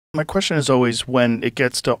My question is always when it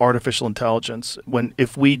gets to artificial intelligence,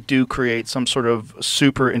 if we do create some sort of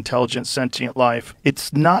super intelligent sentient life,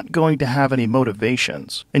 it's not going to have any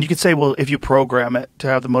motivations. And you could say, well, if you program it to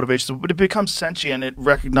have the motivations, but it becomes sentient, it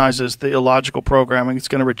recognizes the illogical programming, it's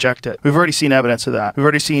going to reject it. We've already seen evidence of that. We've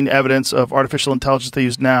already seen evidence of artificial intelligence they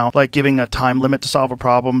use now, like giving a time limit to solve a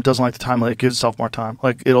problem, doesn't like the time limit, gives itself more time.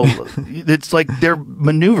 Like it's like they're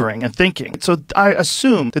maneuvering and thinking. So I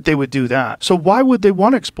assume that they would do that. So why would they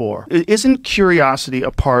want to explore? Isn't curiosity a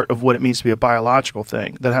part of what it means to be a biological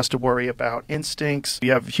thing that has to worry about instincts?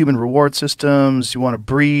 You have human reward systems, you want to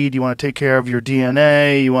breed, you want to take care of your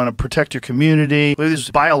DNA, you want to protect your community. These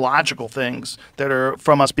biological things that are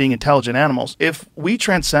from us being intelligent animals. If we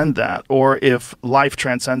transcend that, or if life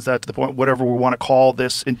transcends that to the point, whatever we want to call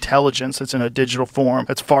this intelligence that's in a digital form,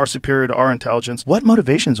 that's far superior to our intelligence, what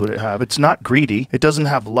motivations would it have? It's not greedy. It doesn't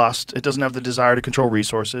have lust. It doesn't have the desire to control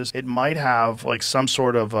resources. It might have like some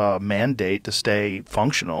sort of mandate to stay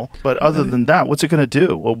functional, but other than that, what's it going to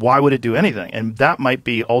do? Well, why would it do anything? And that might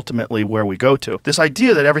be ultimately where we go to. This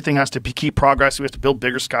idea that everything has to keep progressing, we have to build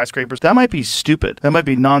bigger skyscrapers, that might be stupid. That might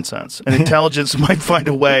be nonsense. And intelligence might find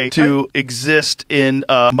a way to exist in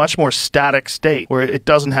a much more static state where it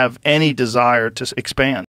doesn't have any desire to expand.